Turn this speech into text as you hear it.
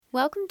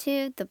Welcome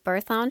to the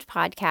Birth Lounge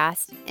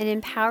Podcast, an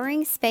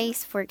empowering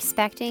space for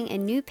expecting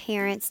and new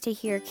parents to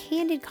hear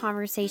candid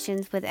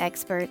conversations with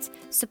experts,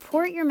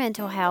 support your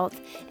mental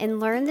health, and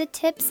learn the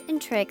tips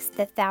and tricks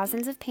that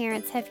thousands of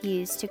parents have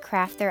used to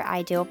craft their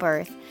ideal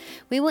birth.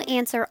 We will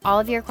answer all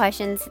of your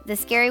questions, the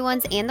scary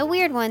ones and the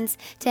weird ones,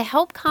 to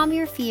help calm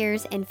your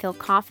fears and feel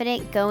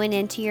confident going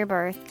into your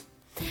birth.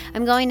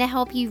 I'm going to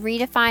help you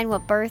redefine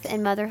what birth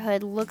and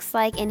motherhood looks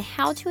like and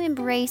how to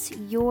embrace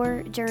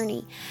your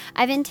journey.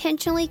 I've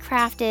intentionally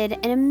crafted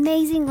an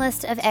amazing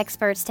list of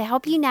experts to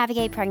help you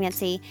navigate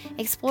pregnancy,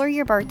 explore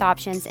your birth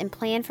options, and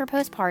plan for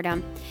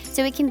postpartum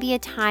so it can be a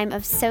time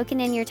of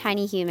soaking in your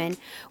tiny human.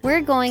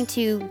 We're going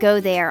to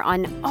go there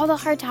on all the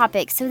hard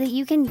topics so that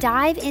you can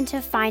dive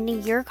into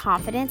finding your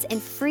confidence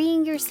and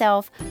freeing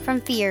yourself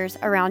from fears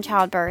around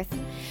childbirth.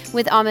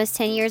 With almost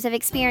 10 years of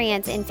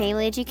experience in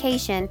family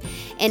education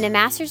and a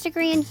master's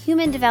degree in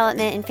human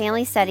development and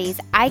family studies,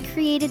 I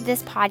created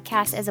this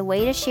podcast as a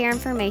way to share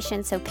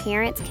information so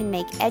parents can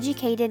make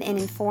educated and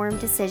informed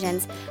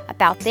decisions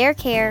about their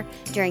care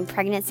during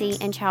pregnancy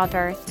and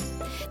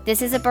childbirth.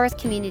 This is a birth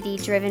community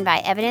driven by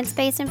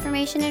evidence-based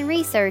information and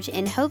research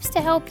in hopes to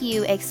help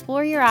you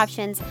explore your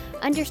options,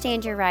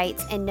 understand your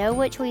rights, and know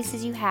what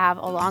choices you have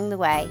along the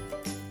way.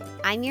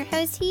 I'm your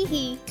host, Hee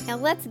Hee. Now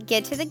let's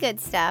get to the good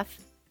stuff.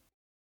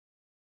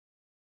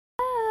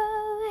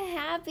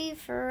 Happy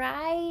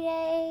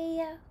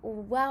Friday.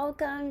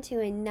 Welcome to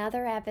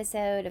another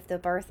episode of the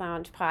Birth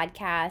Lounge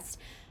Podcast.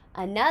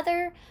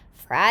 Another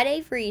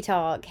Friday free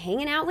talk.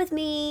 Hanging out with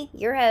me,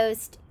 your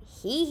host,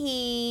 Hee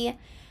Hee.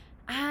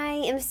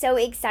 I am so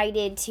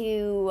excited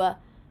to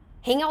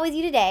hang out with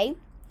you today.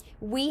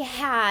 We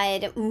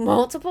had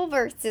multiple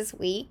births this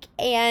week,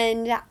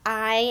 and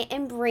I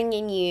am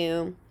bringing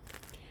you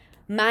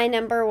my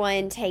number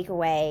one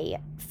takeaway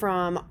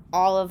from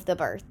all of the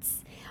births.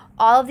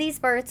 All of these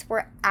births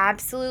were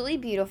absolutely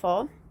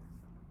beautiful.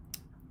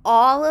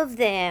 All of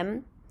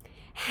them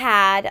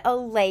had a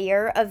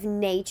layer of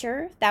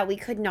nature that we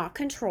could not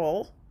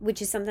control,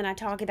 which is something I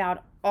talk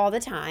about all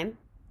the time.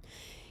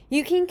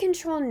 You can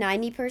control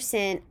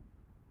 90%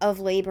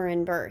 of labor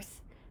and birth,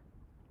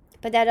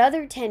 but that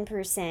other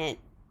 10%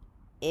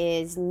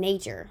 is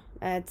nature.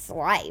 It's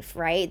life,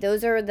 right?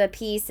 Those are the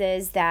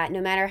pieces that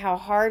no matter how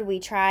hard we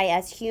try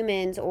as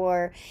humans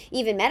or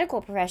even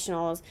medical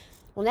professionals,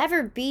 we'll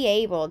never be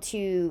able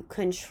to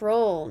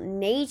control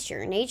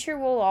nature. Nature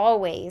will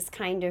always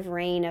kind of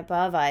reign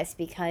above us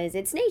because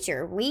it's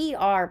nature. We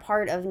are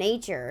part of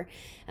nature.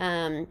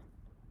 We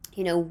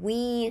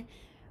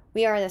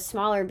are the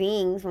smaller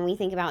beings when we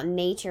think about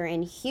nature,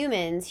 and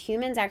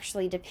humans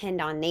actually depend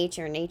on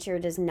nature. Nature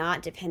does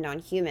not depend on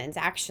humans.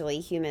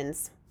 Actually,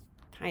 humans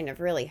kind of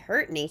really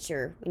hurt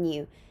nature when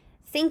you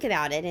think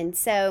about it. And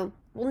so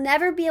we'll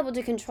never be able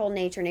to control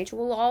nature. Nature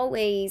will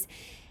always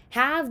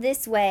have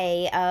this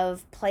way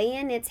of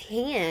playing its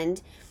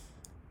hand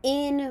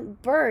in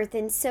birth.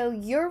 And so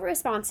your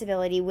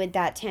responsibility with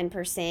that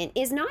 10%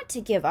 is not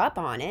to give up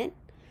on it.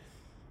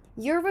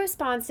 Your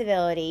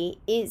responsibility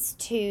is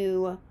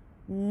to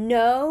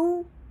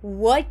know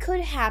what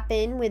could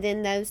happen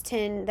within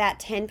that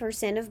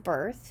 10% of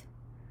birth.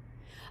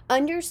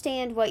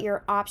 Understand what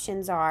your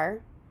options are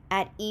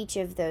at each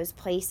of those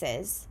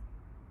places.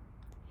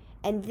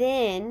 And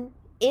then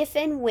if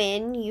and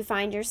when you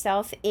find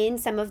yourself in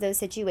some of those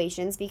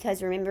situations,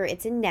 because remember,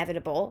 it's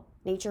inevitable,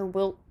 nature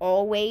will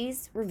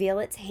always reveal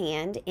its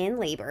hand in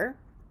labor.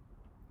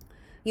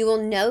 You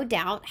will no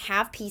doubt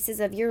have pieces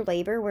of your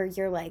labor where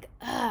you're like,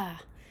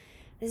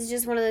 this is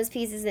just one of those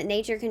pieces that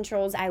nature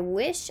controls. I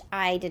wish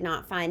I did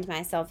not find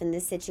myself in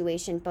this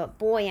situation, but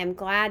boy, I'm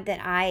glad that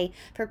I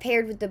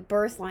prepared with the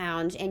Birth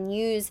Lounge and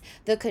use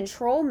the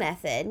control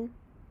method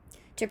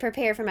to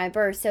prepare for my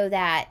birth so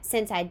that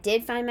since I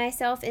did find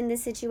myself in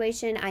this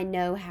situation, I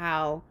know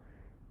how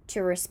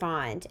to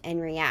respond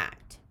and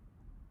react.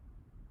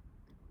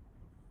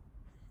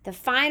 The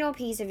final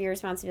piece of your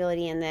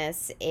responsibility in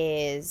this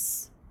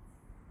is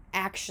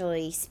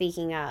actually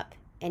speaking up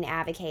and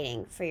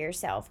advocating for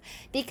yourself.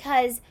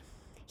 Because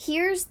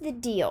here's the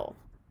deal.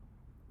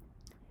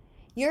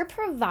 Your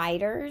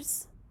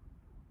providers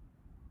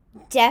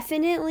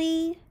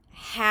definitely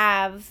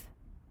have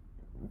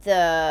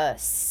the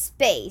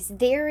space.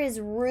 There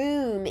is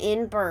room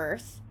in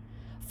birth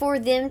for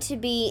them to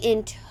be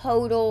in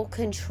total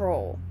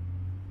control.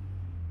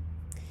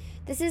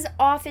 This is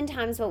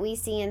oftentimes what we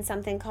see in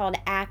something called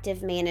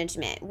active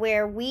management,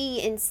 where we,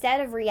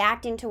 instead of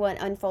reacting to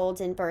what unfolds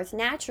in birth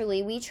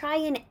naturally, we try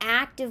and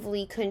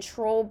actively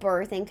control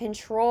birth and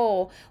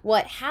control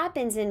what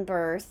happens in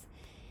birth.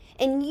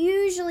 And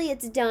usually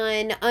it's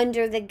done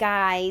under the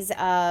guise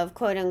of,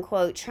 quote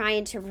unquote,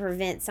 trying to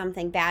prevent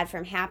something bad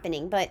from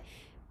happening. But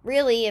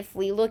really, if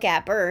we look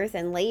at birth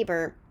and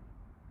labor,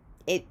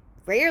 it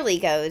rarely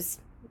goes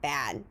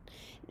bad.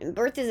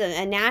 Birth is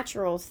a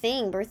natural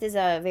thing. Birth is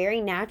a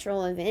very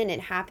natural event. It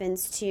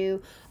happens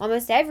to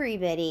almost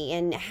everybody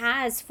and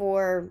has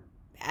for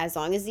as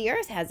long as the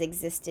earth has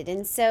existed.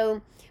 And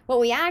so what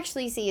we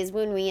actually see is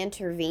when we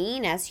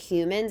intervene as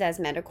humans, as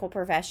medical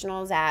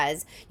professionals,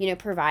 as,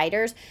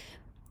 providers,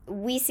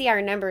 we see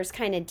our numbers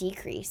kind of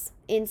decrease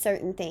in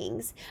certain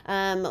things.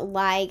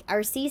 Like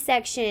our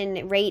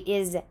C-section rate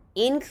is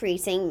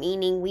increasing,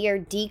 meaning we are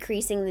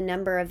decreasing the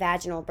number of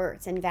vaginal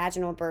births, and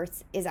vaginal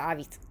births is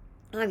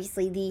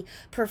obviously the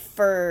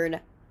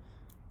preferred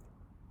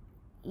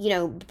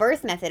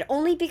birth method,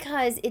 only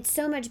because it's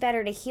so much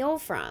better to heal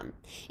from.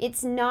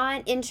 It's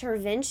not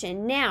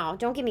intervention. Now,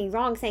 don't get me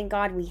wrong, thank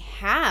God we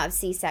have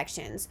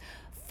C-sections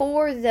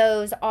for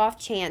those off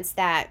chance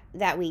that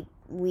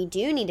we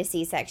do need a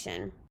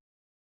C-section.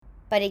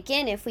 But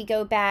again, if we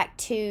go back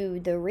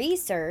to the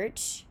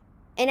research,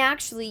 and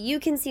actually you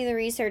can see the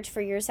research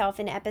for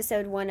yourself in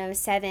episode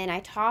 107, I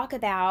talk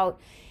about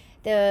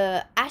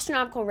the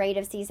astronomical rate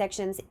of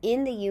C-sections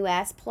in the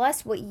U.S.,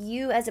 plus what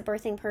you as a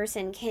birthing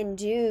person can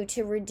do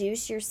to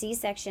reduce your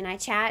C-section. I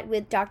chat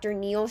with Dr.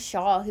 Neil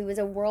Shaw, who is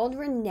a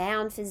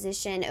world-renowned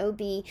physician,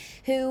 OB,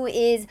 who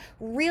is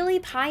really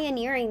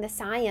pioneering the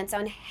science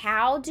on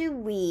how do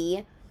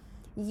we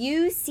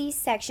use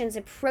C-sections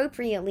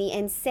appropriately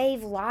and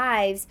save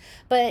lives,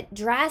 but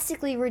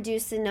drastically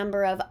reduce the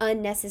number of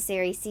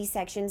unnecessary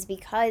C-sections,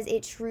 because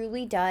it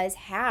truly does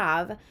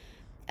have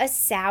a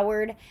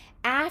soured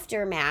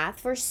aftermath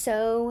for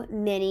so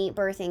many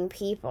birthing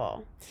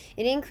people.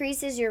 It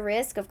increases your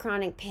risk of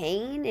chronic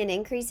pain, it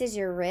increases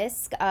your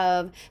risk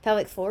of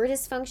pelvic floor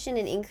dysfunction,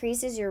 it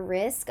increases your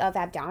risk of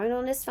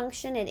abdominal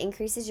dysfunction, it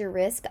increases your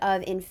risk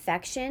of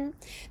infection.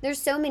 There's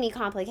so many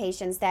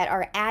complications that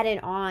are added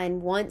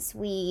on once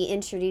we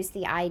introduce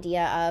the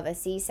idea of a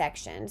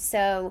C-section.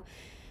 So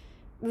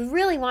we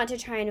really want to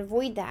try and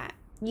avoid that.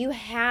 You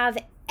have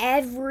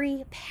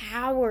every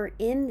power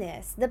in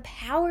this. The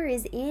power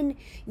is in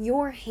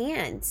your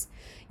hands.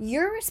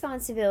 Your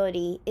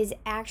responsibility is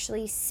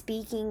actually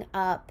speaking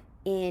up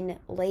in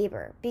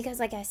labor.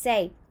 Because like I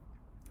say,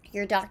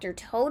 your doctor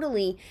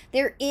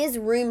there is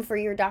room for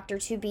your doctor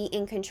to be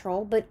in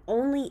control, but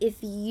only if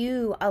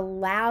you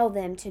allow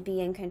them to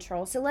be in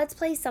control. So let's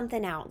play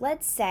something out.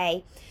 Let's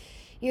say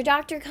your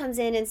doctor comes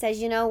in and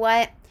says, you know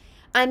what?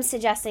 I'm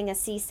suggesting a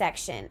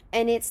C-section,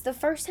 and it's the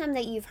first time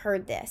that you've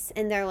heard this,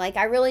 and they're like,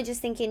 I really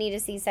just think you need a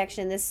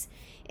C-section. It's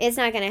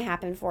not going to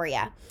happen for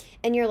you.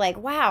 And you're like,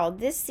 wow,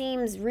 this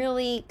seems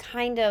really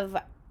kind of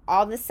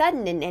all of a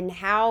sudden, and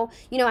how,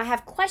 I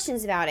have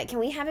questions about it. Can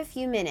we have a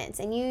few minutes?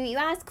 And you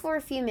ask for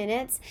a few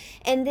minutes,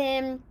 and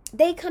then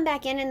they come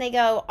back in and they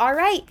go, all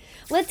right,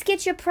 let's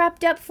get you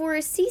prepped up for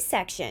a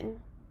C-section.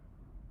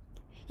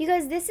 You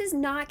guys, this is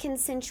not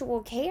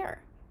consensual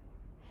care.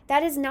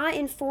 That is not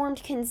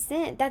informed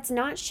consent. That's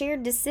not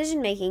shared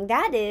decision making.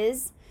 That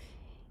is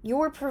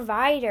your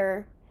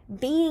provider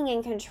being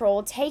in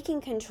control, taking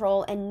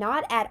control, and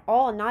not at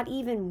all, not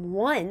even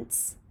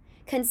once,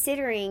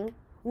 considering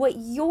what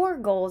your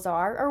goals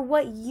are or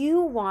what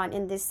you want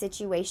in this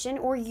situation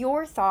or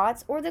your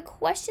thoughts or the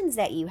questions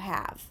that you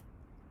have.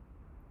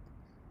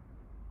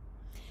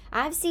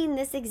 I've seen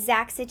this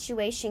exact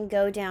situation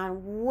go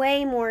down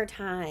way more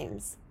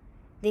times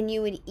than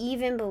you would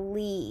even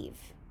believe.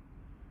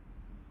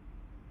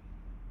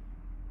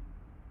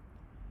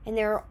 And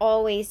there are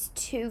always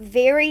two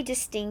very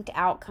distinct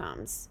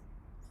outcomes.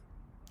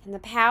 And the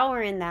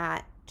power in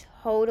that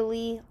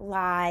totally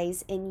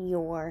lies in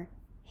your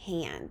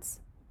hands.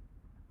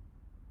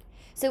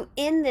 So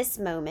in this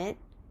moment,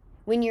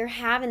 when you're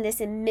having this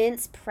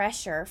immense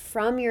pressure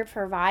from your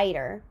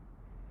provider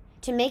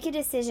to make a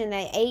decision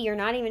that A, you're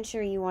not even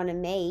sure you want to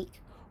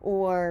make,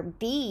 or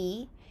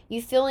B,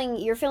 you're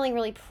feeling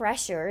really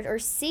pressured, or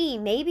C,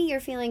 maybe you're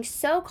feeling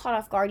so caught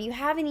off guard you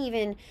haven't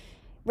even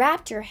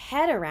wrapped your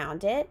head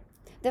around it,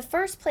 the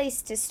first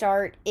place to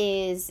start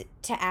is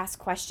to ask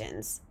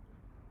questions.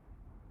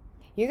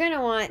 You're going to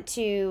want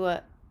to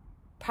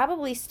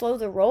probably slow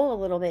the roll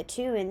a little bit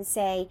too and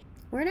say,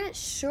 we're not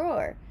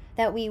sure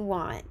that we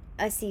want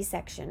a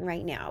C-section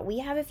right now. We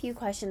have a few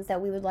questions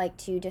that we would like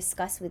to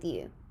discuss with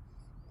you.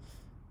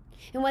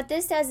 And what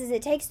this does is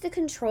it takes the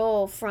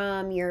control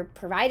from your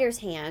provider's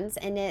hands,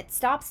 and it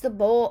stops the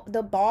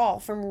ball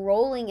from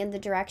rolling in the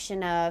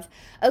direction of,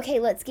 okay,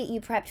 let's get you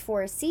prepped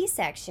for a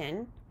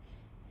C-section,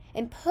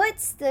 and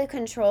puts the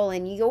control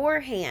in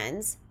your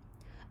hands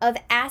of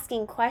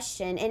asking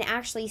question, and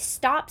actually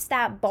stops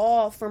that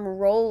ball from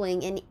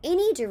rolling in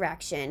any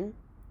direction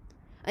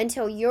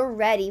until you're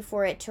ready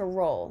for it to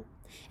roll.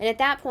 And at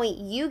that point,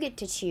 you get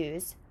to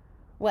choose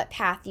what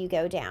path you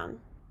go down.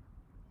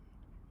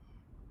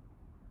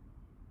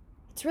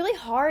 It's really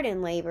hard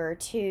in labor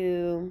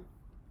to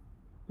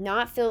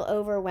not feel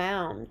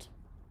overwhelmed.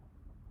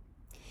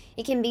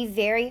 It can be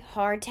very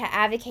hard to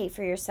advocate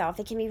for yourself.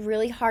 It can be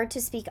really hard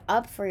to speak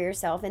up for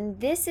yourself. And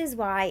this is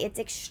why it's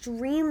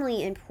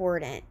extremely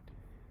important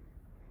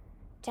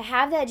to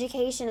have the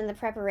education and the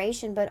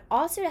preparation, but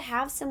also to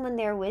have someone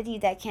there with you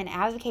that can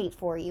advocate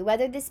for you,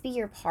 whether this be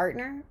your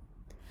partner,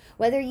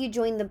 whether you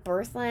join the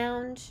birth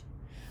lounge,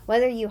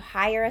 Whether you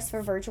hire us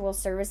for virtual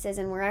services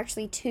and we're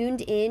actually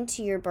tuned in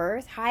to your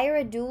birth, hire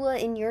a doula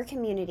in your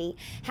community.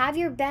 Have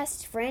your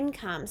best friend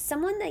come.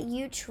 Someone that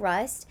you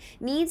trust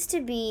needs to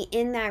be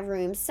in that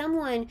room.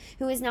 Someone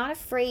who is not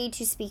afraid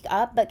to speak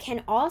up, but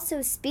can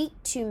also speak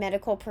to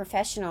medical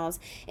professionals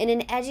in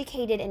an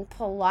educated and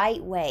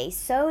polite way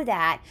so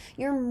that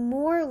you're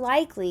more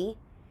likely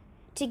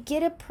to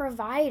get a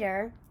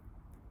provider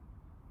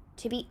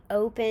to be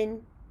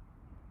open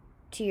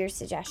to your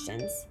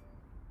suggestions.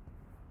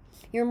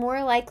 You're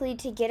more likely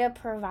to get a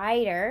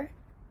provider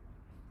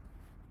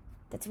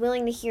that's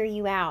willing to hear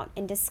you out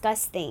and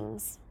discuss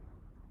things.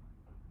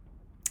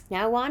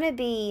 Now, I want to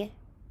be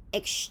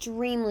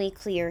extremely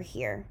clear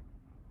here.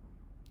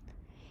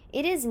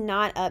 It is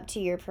not up to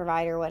your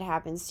provider what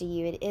happens to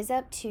you. It is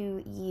up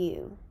to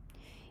you.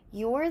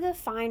 You're the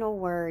final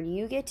word.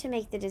 You get to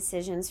make the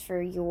decisions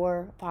for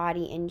your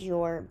body and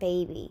your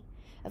baby.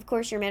 Of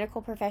course, your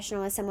medical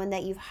professional is someone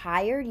that you've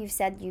hired. You've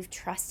said you've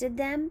trusted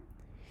them.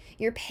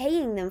 You're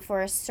paying them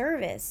for a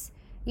service.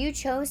 You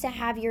chose to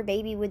have your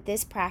baby with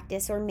this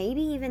practice or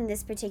maybe even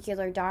this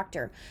particular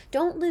doctor.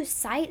 Don't lose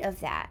sight of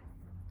that.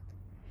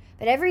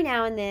 But every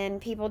now and then,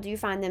 people do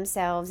find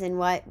themselves in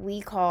what we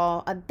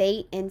call a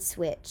bait and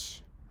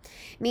switch,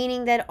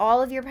 meaning that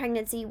all of your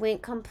pregnancy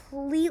went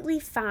completely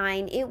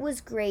fine. It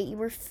was great. You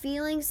were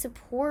feeling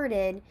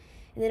supported.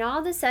 And then all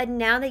of a sudden,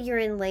 now that you're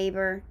in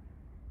labor,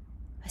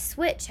 a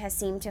switch has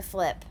seemed to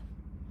flip.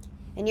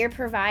 And your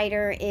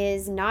provider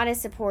is not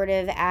as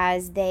supportive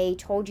as they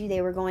told you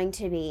they were going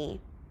to be.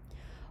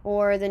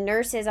 Or the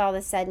nurses all of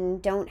a sudden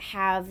don't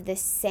have the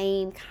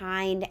same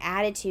kind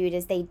attitude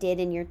as they did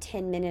in your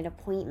 10-minute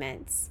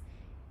appointments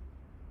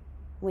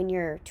when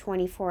you're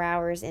 24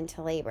 hours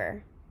into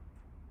labor.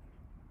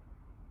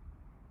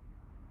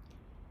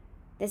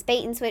 This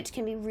bait and switch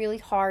can be really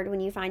hard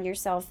when you find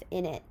yourself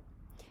in it.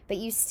 But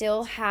you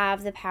still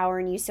have the power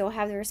and you still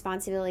have the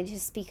responsibility to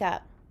speak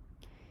up.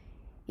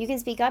 You can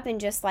speak up in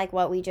just like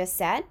what we just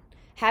said,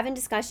 having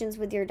discussions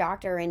with your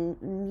doctor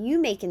and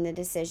you making the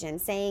decision,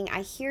 saying,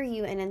 I hear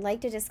you and I'd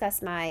like to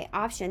discuss my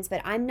options,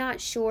 but I'm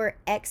not sure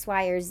X,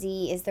 Y, or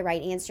Z is the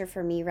right answer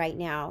for me right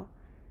now.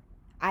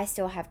 I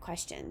still have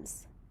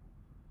questions.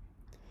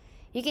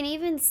 You can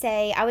even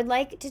say, I would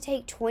like to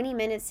take 20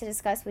 minutes to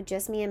discuss with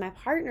just me and my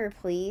partner,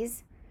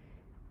 please.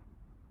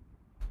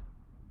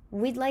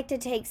 We'd like to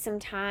take some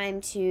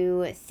time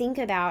to think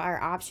about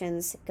our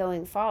options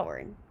going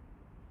forward.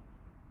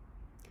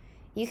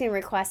 You can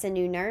request a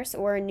new nurse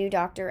or a new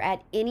doctor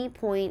at any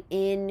point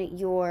in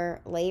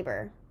your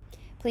labor.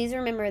 Please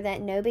remember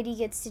that nobody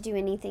gets to do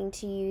anything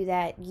to you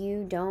that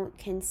you don't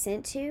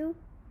consent to,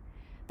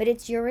 but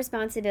it's your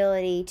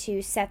responsibility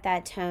to set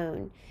that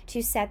tone,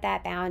 to set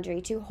that boundary,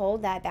 to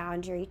hold that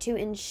boundary, to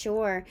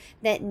ensure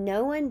that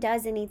no one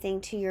does anything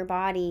to your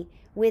body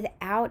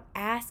without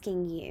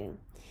asking you.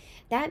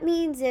 That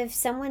means if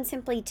someone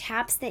simply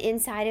taps the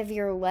inside of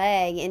your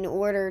leg in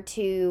order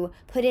to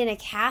put in a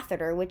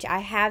catheter, which I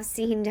have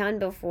seen done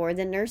before,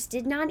 the nurse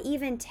did not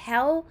even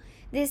tell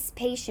this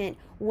patient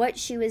what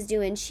she was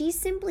doing. She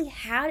simply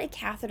had a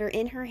catheter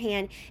in her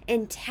hand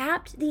and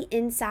tapped the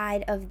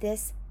inside of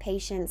this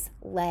patient's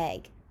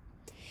leg,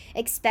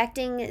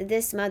 expecting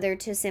this mother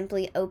to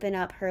simply open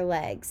up her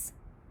legs.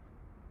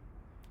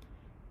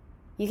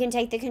 You can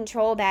take the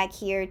control back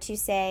here to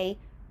say,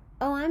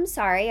 oh, I'm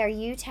sorry, are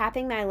you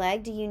tapping my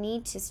leg? Do you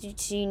need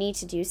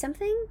to do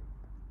something?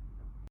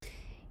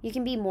 You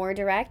can be more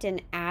direct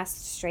and ask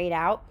straight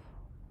out,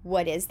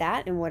 what is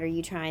that and what are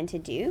you trying to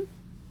do?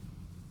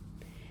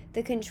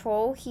 The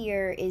control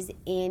here is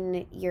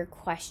in your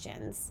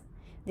questions.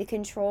 The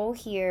control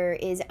here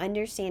is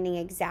understanding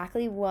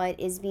exactly what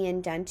is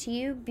being done to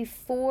you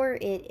before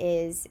it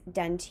is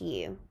done to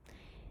you.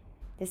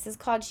 This is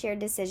called shared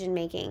decision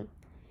making.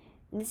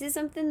 This is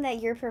something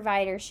that your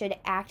provider should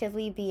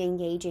actively be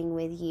engaging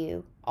with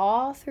you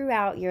all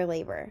throughout your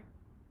labor.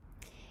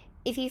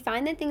 If you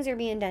find that things are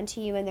being done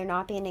to you and they're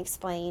not being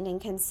explained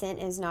and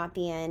consent is not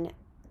being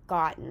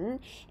gotten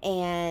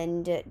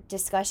and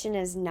discussion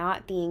is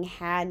not being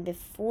had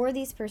before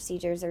these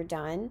procedures are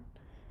done,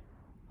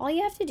 all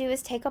you have to do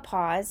is take a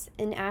pause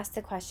and ask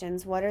the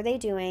questions. What are they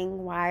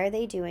doing? Why are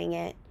they doing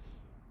it?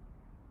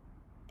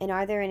 And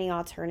are there any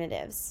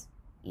alternatives?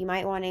 You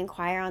might want to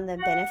inquire on the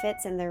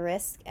benefits and the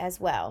risk as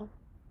well.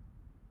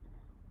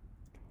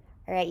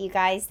 All right, you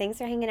guys, thanks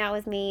for hanging out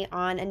with me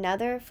on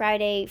another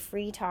Friday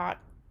Free Talk.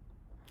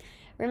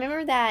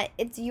 Remember that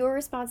it's your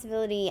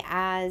responsibility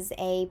as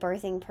a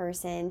birthing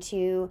person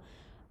to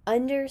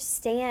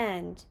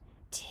understand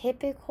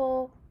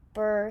typical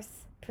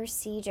birth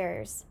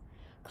procedures,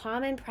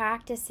 common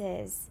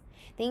practices,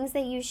 things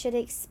that you should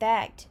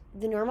expect,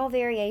 the normal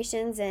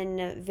variations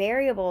and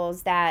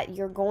variables that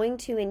you're going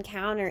to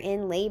encounter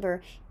in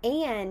labor,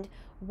 and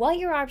what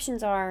your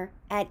options are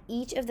at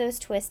each of those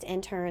twists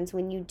and turns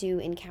when you do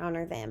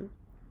encounter them.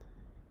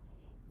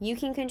 You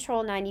can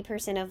control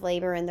 90% of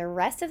labor, and the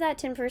rest of that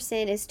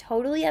 10% is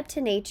totally up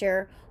to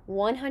nature,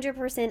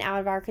 100% out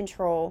of our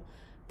control.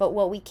 But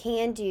what we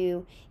can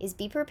do is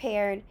be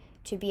prepared,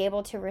 to be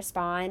able to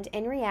respond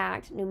and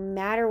react no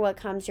matter what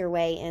comes your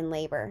way in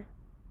labor.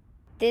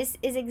 This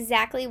is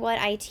exactly what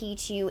I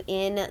teach you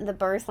in the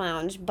Birth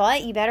Lounge,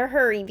 but you better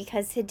hurry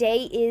because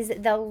today is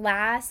the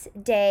last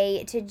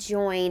day to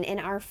join in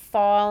our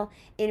fall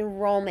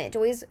enrollment.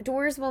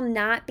 Doors will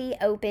not be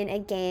open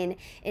again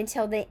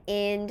until the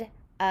end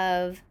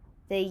of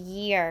the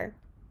year.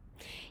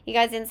 You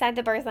guys, inside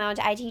the Birth Lounge,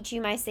 I teach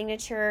you my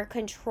signature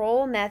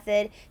control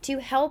method to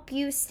help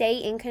you stay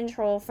in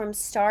control from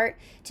start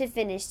to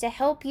finish, to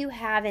help you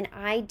have an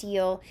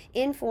ideal,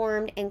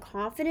 informed, and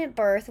confident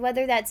birth,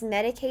 whether that's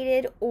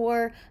medicated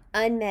or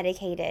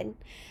unmedicated.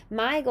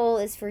 My goal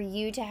is for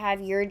you to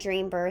have your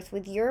dream birth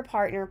with your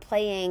partner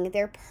playing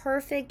their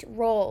perfect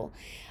role.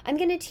 I'm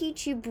going to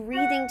teach you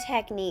breathing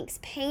techniques,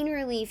 pain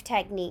relief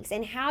techniques,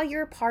 and how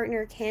your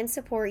partner can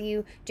support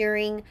you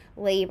during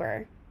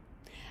labor.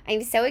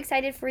 I'm so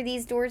excited for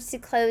these doors to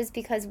close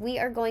because we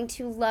are going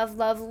to love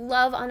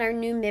on our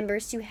new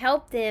members to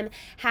help them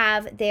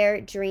have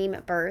their dream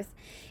birth.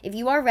 If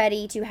you are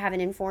ready to have an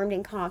informed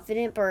and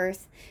confident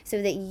birth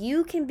so that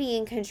you can be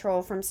in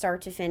control from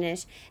start to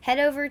finish, head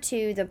over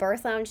to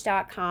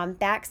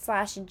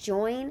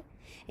thebirthlounge.com/join,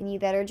 and you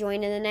better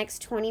join in the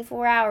next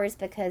 24 hours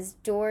because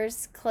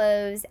doors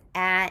close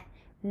at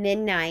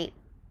midnight.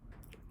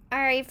 All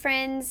right,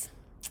 friends.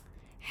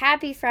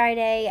 Happy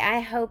Friday. I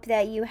hope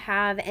that you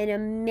have an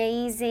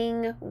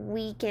amazing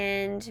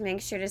weekend. Make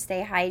sure to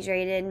stay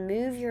hydrated,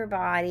 move your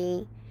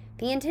body,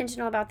 be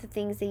intentional about the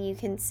things that you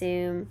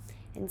consume,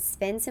 and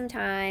spend some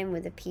time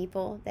with the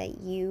people that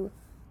you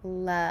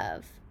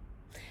love.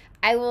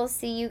 I will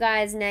see you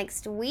guys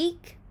next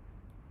week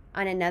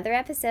on another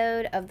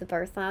episode of the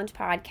Birth Lounge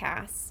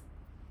podcast.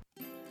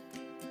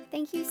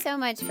 Thank you so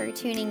much for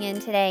tuning in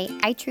today.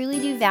 I truly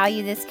do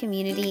value this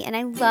community and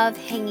I love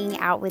hanging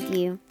out with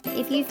you.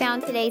 If you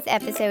found today's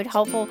episode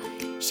helpful,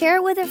 share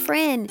it with a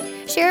friend.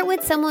 Share it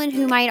with someone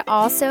who might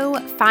also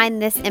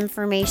find this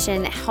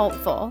information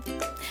helpful.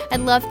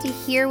 I'd love to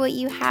hear what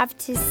you have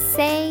to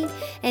say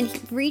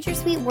and read your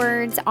sweet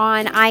words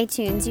on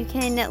iTunes. You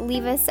can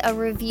leave us a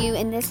review,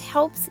 and this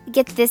helps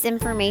get this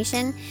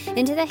information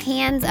into the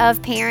hands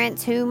of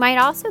parents who might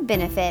also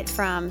benefit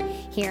from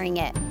hearing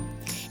it.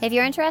 If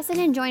you're interested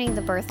in joining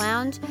the Birth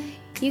Lounge,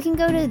 you can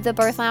go to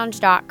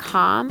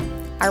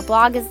thebirthlounge.com. Our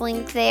blog is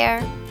linked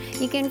there.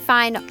 You can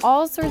find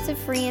all sorts of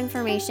free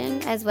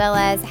information as well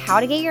as how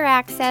to get your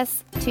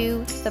access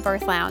to the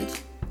Birth Lounge.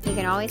 You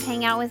can always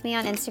hang out with me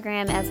on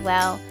Instagram as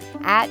well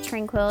at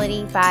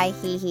Tranquility by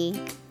Hee.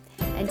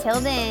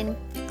 Until then,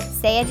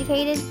 stay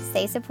educated,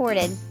 stay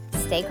supported,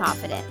 stay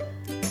confident.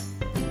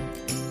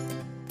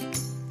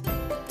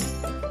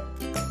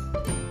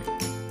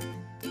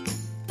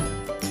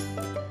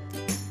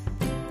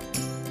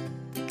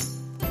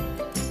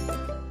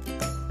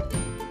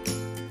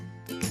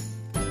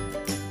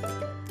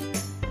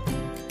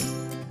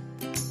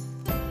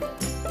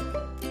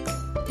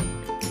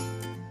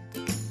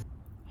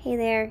 Hey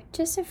there,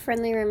 just a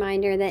friendly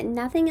reminder that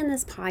nothing in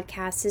this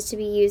podcast is to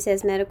be used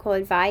as medical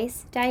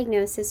advice,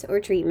 diagnosis, or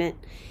treatment.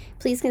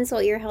 Please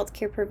consult your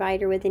healthcare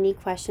provider with any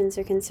questions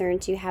or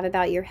concerns you have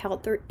about your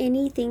health or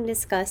anything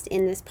discussed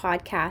in this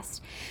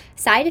podcast.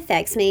 Side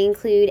effects may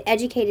include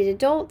educated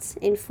adults,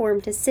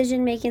 informed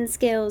decision-making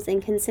skills,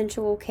 and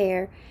consensual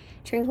care.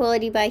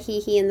 Tranquility by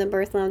Hee and the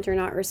Birth Lounge are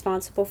not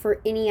responsible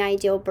for any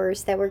ideal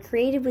births that were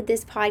created with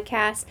this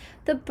podcast.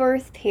 The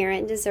birth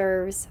parent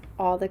deserves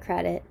all the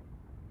credit.